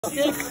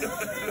Okay.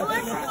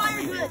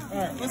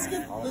 Alright, let's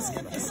get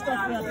this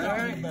stuff wrapped up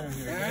a little better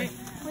here. Alright.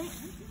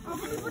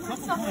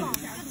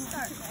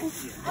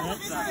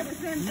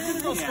 You're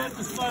gonna go start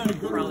this fire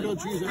and go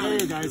choose an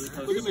area, guys.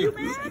 Look at me.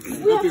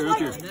 Up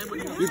here.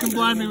 You can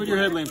blind me with your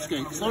headlamp,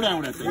 Skate. Slow down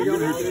with that thing. You're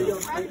gonna hurt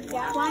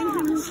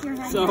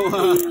yourself.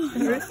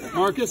 So,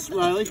 Marcus,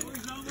 Riley,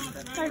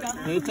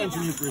 pay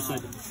attention here for a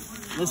second.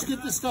 Let's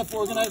get this stuff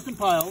organized in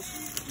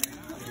piles.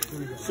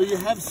 So you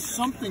have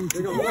something to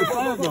keep the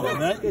fire going,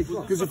 right?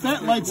 Because if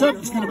that lights up,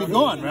 it's going to be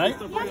gone, right?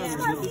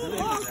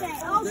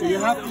 So you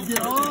have to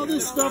get all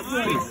this stuff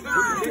ready.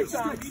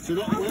 So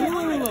that,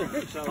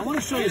 wait. I want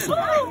to show you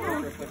something.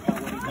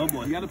 Oh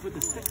boy, you got to put the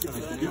stick on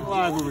it. Get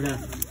live over here.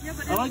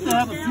 I like to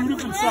have a few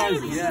different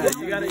sizes. Yeah,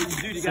 you got to.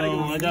 So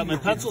I got my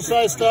pencil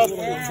size stuff,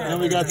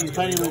 and we got some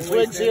tiny little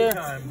twigs here,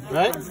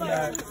 right?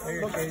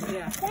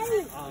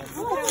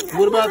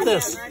 What about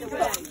this?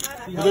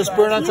 Will this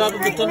burn on top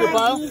of the tinder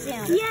pile?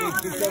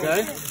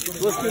 Okay,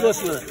 so let's do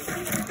this with it.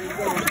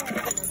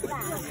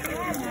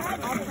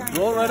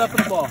 Roll it right up in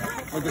the ball,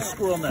 like a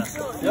squirrel nest.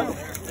 Yep.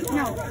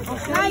 No.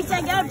 Guys,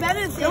 I got a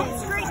better thing.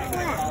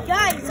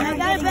 Guys, I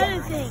got a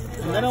better thing.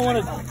 And then I want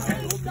to,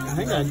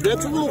 hang on,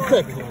 that's a little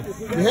thick.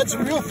 We had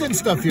some real thin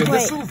stuff here.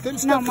 This little thin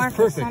stuff is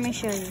perfect. Let me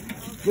show you.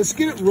 Let's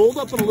get it rolled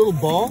up in a little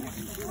ball.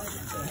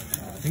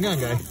 Hang on,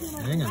 guy.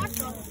 Hang on.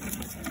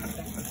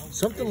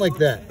 Something like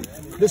that.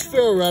 This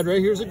ferro rod right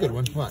here is a good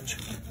one. Watch.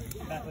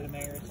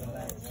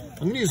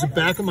 I'm going to use the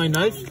back of my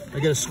knife. I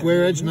got a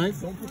square edge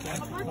knife.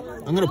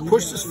 I'm going to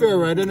push this ferro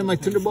rod into my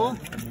tinder ball.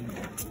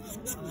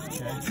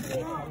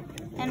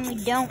 And we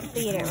don't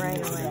feed it right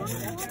away.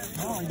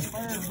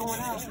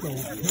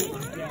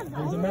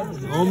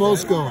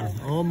 Almost going.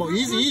 Almost.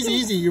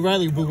 Easy. You're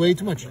Riley, but way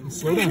too much.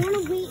 Slow down.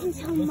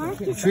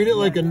 Treat it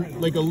like a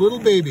little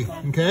baby,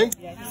 okay?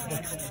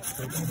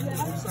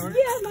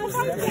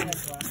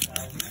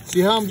 See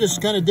how I'm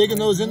just kind of digging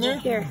those in there?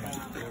 Here.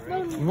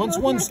 And once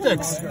one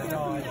sticks.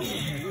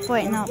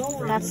 Wait, no,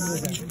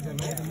 that's...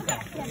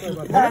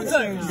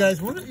 Guys,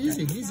 we're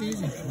easy.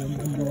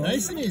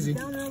 Nice and easy.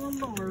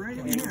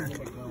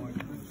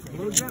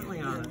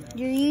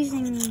 You're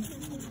using...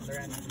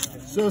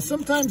 So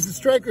sometimes the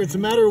striker, it's a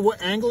matter of what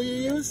angle you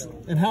use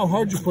and how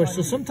hard you push.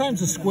 So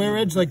sometimes a square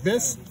edge like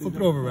this, flip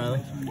it over,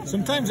 Riley.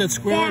 Sometimes that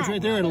square edge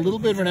right there at a little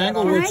bit of an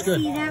angle works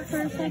good. Can I see that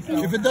for a second?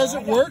 If it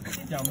doesn't work,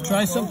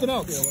 try something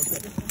else.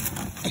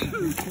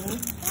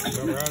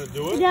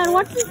 Dad,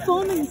 what's this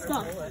foaming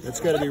stuff? It's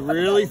got to be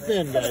really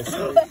thin, guys. If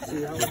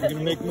you're going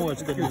to make more,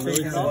 it's got to be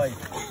really thin.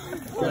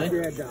 Okay?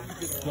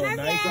 Go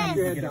nice and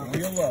get it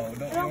real low.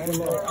 Don't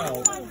blow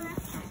out.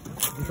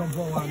 Don't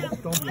blow on.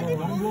 Don't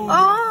blow on.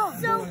 Oh,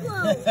 so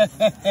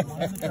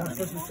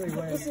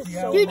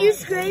close. Did you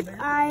scrape?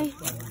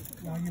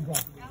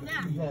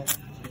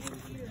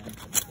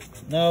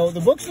 Now,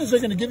 the bookstores are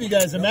going to give you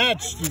guys a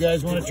match. Do you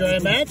guys want to try a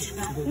match?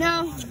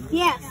 No.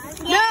 Yes.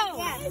 No.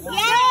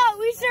 No,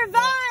 we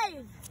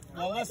survived.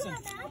 Now, listen.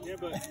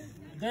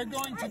 They're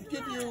going to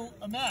give you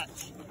a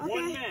match. Okay.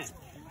 1 minute.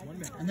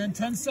 And then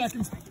 10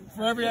 seconds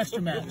for every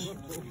extra match.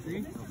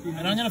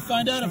 And I'm going to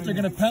find out if they're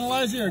going to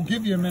penalize you or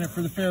give you a minute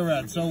for the fair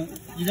rod. So,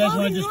 you guys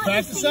want to just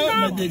practice out? It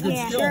might be a good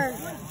skill. Sure.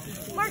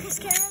 Marcus,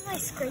 can I have my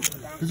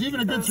scrape back? Because even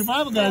a good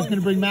survival guy is going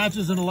to bring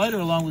matches and a lighter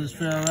along with his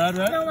ferro rod,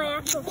 right? No, my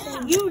actual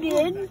thing. You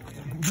did.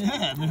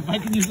 Yeah, I mean, if I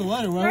can use the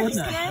lighter, why wouldn't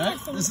I? Right?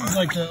 This is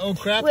like the oh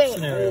crap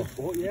scenario.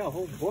 Yeah,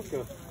 whole book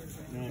of.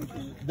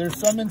 There's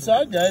some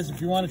inside, guys,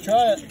 if you want to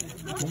try it.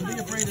 Don't be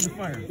afraid of the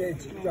fire.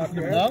 Drop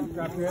your No? head.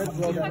 Drop your head.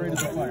 Don't be afraid of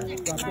the fire.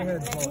 Drop your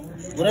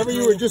head. Whatever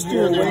you were just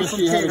doing there, make sure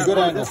you had a good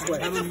angle.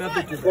 Have a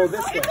method to go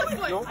this way.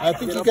 No? I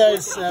think you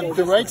guys have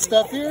the right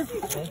stuff here.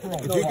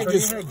 If you can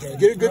just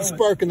get a good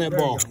spark in that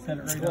ball. Set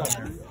it right down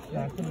there.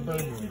 Back to the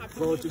burn.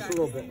 Blow it just a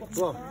little bit.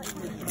 Blow.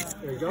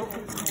 There you go.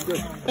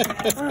 Good.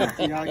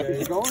 There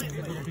you go.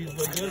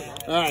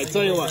 All right,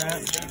 tell you what.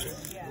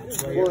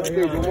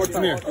 One more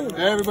Come here.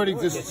 Everybody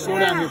just slow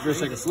down here for a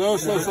second. Slow. All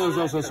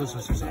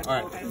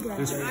right.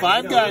 There's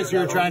 5 guys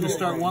here trying to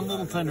start one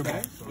little tinder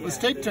ball. Let's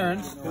take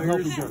turns and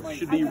hope we do it.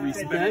 should be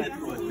respected.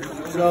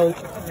 So,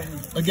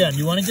 again,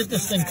 you want to get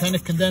this thing kind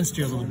of condensed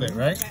here a little bit,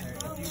 right?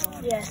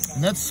 Yes.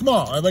 And that's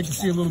small. I'd like to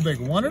see a little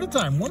bigger. One at a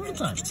time.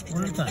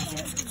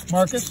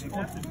 Marcus,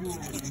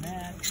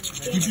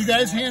 keep you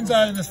guys' hands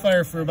out of this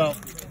fire for about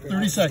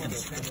 30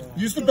 seconds.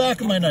 Use the back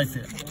of my knife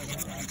here.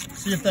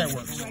 See if that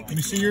works. Let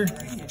me see your...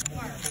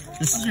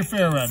 This is your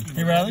ferro rod.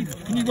 Hey, Riley,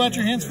 can you watch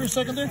your hands for a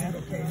second there?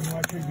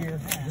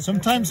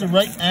 Sometimes the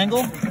right angle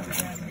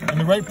and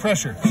the right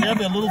pressure. See, I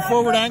have a little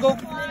forward angle,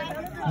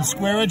 the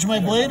square edge of my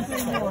blade,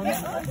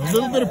 a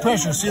little bit of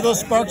pressure. See those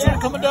sparks that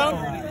are coming down?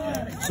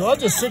 So I'll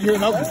just sit here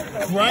and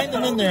I'll grind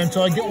them in there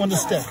until I get one to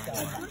stick.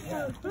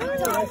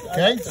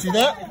 Okay, see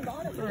that?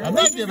 I'm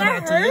not giving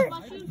that to you.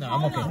 No,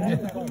 I'm okay.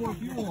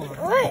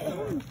 What?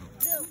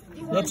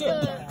 That's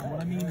it.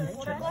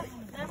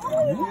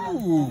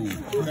 Ooh,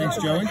 thanks,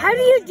 Joey. How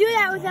do you do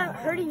that without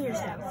hurting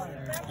yourself?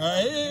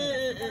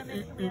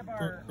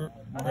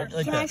 Right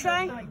like Can I that.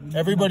 try?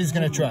 Everybody's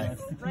going to try.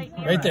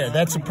 Right there.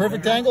 That's a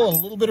perfect angle, a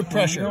little bit of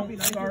pressure.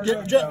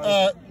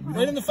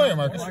 Right in the fire,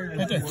 Marcus.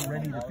 Right there.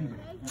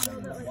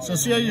 So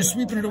see how you're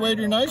sweeping it away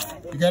to your knife?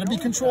 You got to be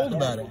controlled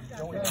about it.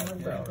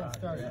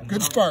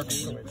 Good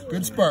sparks.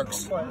 Good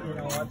sparks.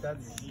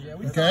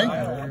 Okay?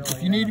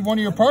 If you need one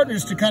of your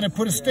partners to kind of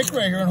put a stick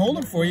right here and hold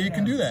it for you, you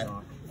can do that.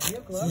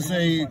 This is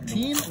a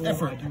team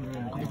effort.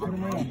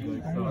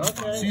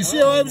 So you see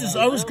how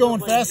I was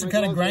going fast and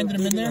kind of grinding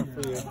them in there?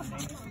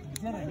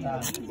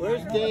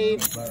 Where's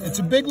Dave? It's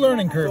a big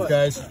learning curve,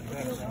 guys.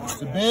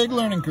 It's a big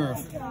learning curve.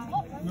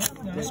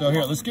 So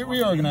here, let's get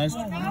reorganized.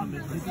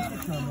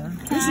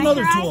 Here's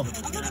another tool,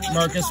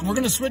 Marcus. We're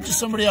going to switch to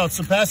somebody else,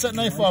 so pass that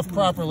knife off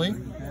properly.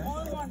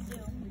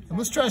 And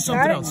let's try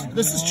something else.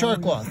 This is char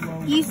cloth.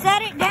 You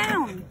set it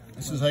down.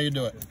 This is how you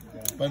do it.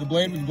 By the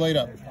blade, with the blade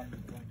up. Go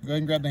ahead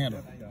and grab the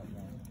handle.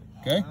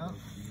 Okay?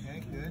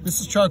 This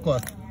is char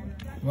cloth.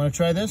 You want to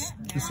try this?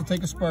 This will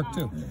take a spark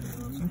too.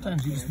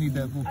 Sometimes you just need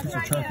that little piece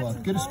of char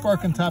cloth. Get a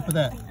spark on top of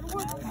that.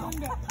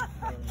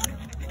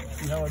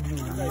 Now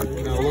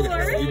look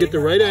at, you get the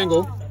right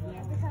angle,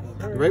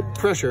 the right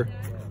pressure.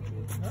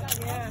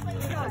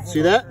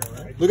 See that?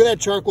 Look at that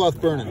char cloth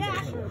burning.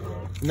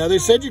 Now they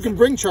said you can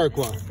bring char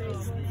cloth.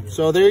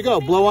 So there you go.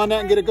 Blow on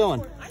that and get it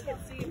going.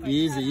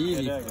 Easy,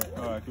 easy.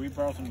 Can we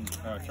borrow some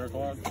char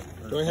cloth?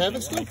 Do I have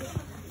it still?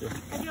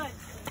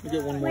 Let me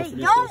get one more Wait, for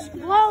these don't guys.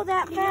 blow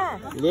that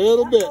fast. A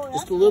little bit,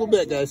 just a little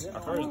bit, guys. I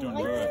was doing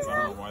good, so I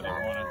don't know why they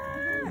want it.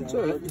 It's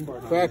all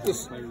right.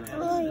 Practice.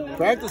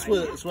 Practice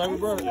with it. That's why we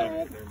brought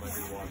it.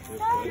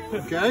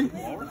 Okay?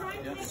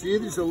 See,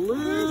 there's a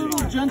little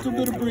gentle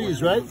bit of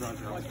breeze, right?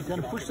 You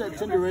kind of push that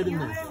tinder right in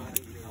there.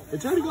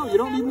 It's ready to go. You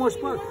don't need more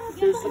spark.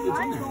 It's in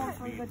there.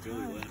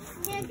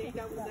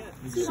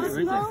 You see it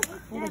right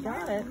there. I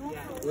got it.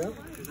 Yep.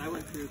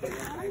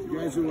 You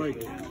guys are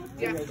like,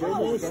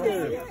 almost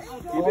there.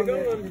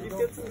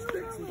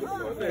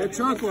 That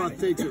char cloth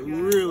takes it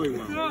really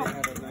well.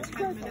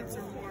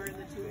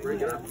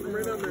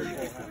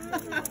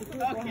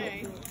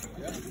 Okay.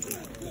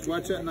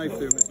 Watch that knife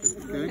there,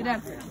 mister. Okay?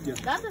 Dad,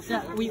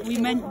 Yeah. we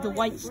meant the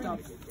white stuff.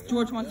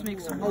 George wants to make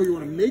some. Oh, you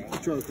want to make the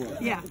char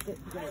cloth? Yeah.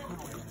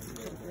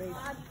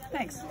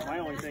 Thanks. My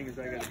only thing is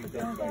I gotta be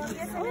done. Oh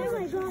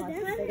my god,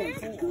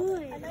 that's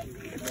good.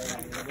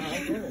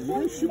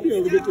 You should be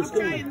able to get this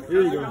going.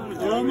 Here you go.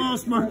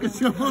 Almost,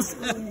 Marcus. Almost.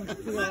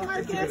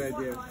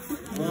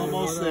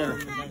 Almost there.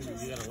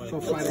 So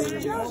far,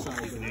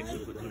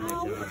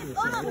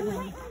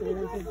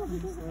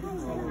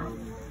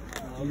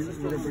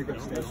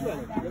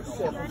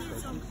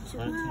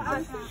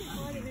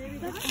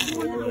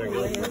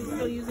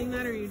 Still using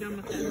that, or are you done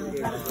with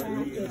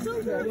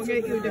that? We'll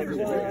get you a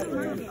different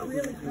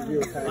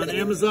one. On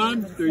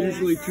Amazon, they're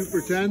usually 2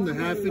 for $10, the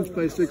 1/2 inch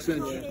by 6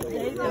 inch.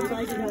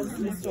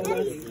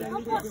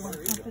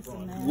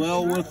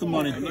 Well worth the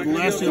money. It'll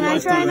last you a Can I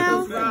try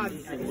lifetime.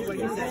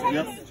 now?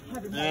 Yep,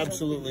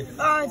 absolutely.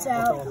 Oh, it's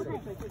out.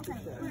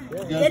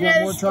 You guys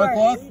want more char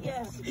cloth?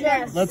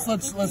 Yes.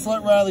 Let's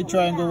let Riley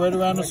try and go right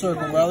around the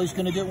circle. Riley's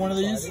gonna get one of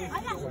these.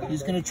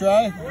 He's gonna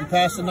try. You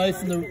pass the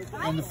knife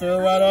and the ferro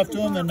rod off to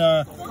him, and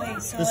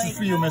this is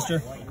for you,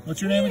 mister. What's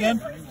your name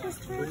again?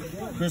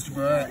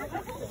 Christopher. All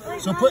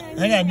right. So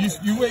hang on. You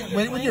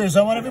wait with yours.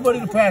 I want everybody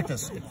to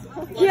practice.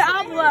 Here,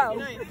 I'll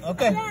blow.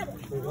 Okay.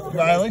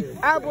 Riley,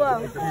 I'll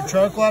blow. your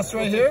char cloth's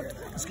right here.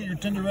 Let's get your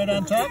tinder right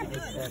on top.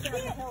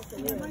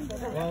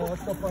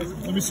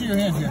 Let me see your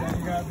hand here.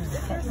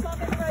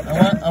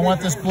 I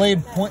want this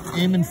blade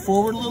aiming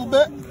forward a little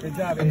bit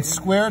and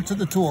square it to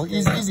the tool.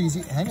 Easy, easy,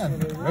 easy. Hang on,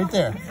 right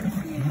there.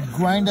 You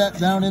grind that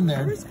down in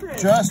there,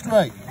 just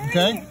right.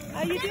 Okay.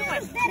 How you doing?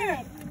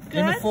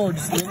 Aim it forward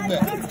just a little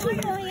bit.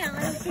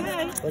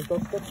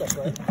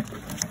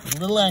 A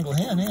little angle.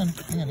 Hand.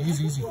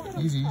 Easy, easy,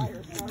 easy, easy.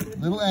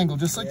 Little angle,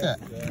 just like that.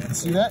 You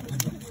see that?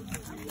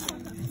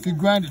 If you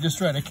grind it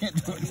just right, I can't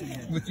do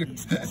it with your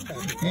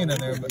hand in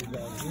there, but.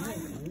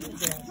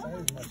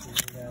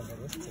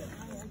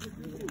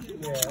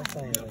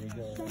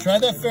 Try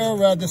that ferro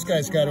rod this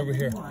guy's got over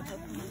here,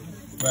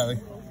 Riley.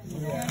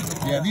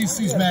 Yeah,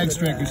 these mag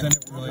strikers I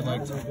never really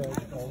liked.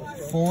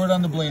 Forward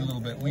on the blade a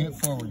little bit. Lean it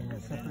forward.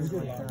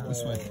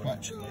 This way.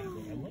 Watch.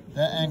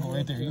 That angle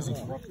right there. Easy.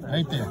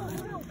 Right there.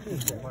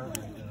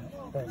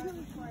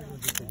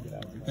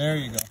 There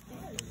you go.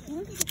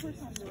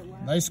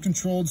 Nice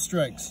controlled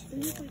strikes.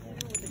 Can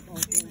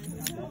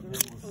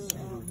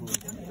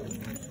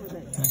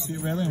I see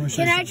it, Riley?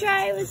 Can I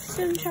try it with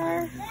some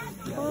char?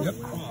 Yep.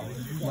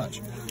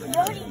 Watch.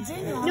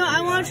 No,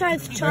 I want to try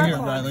with Right char here,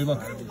 cloth. Riley.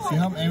 Look. See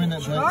how I'm aiming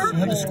that blade? See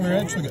how the square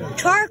edge? Look at it.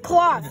 Char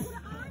cloth.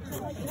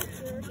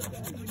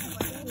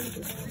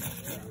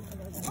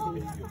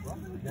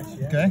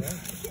 Okay.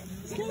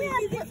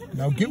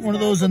 Now get one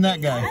of those on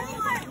that guy.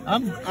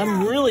 I'm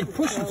really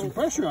pushing some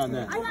pressure on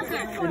that.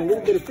 And a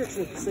little bit of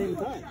friction at the same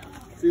time.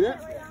 See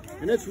that?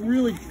 And that's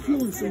really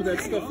peeling some of that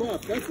stuff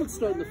off. That's what's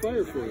starting the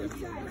fire for you.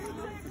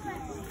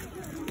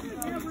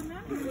 Don't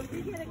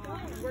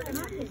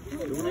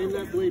aim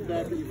that blade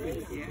back at your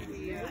face.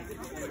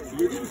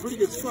 You're getting pretty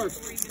good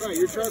sparks. All right,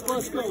 your char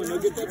cloth's going. Now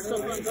get that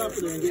stuff on top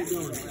of there and get it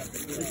going.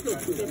 Let's go.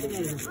 Put that thing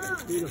out of here.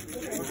 There you go.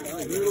 All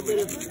right, a little bit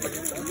of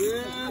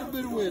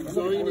wind is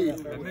all you need.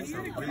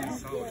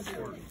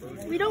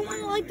 We don't want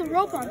to light the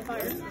rope on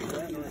fire.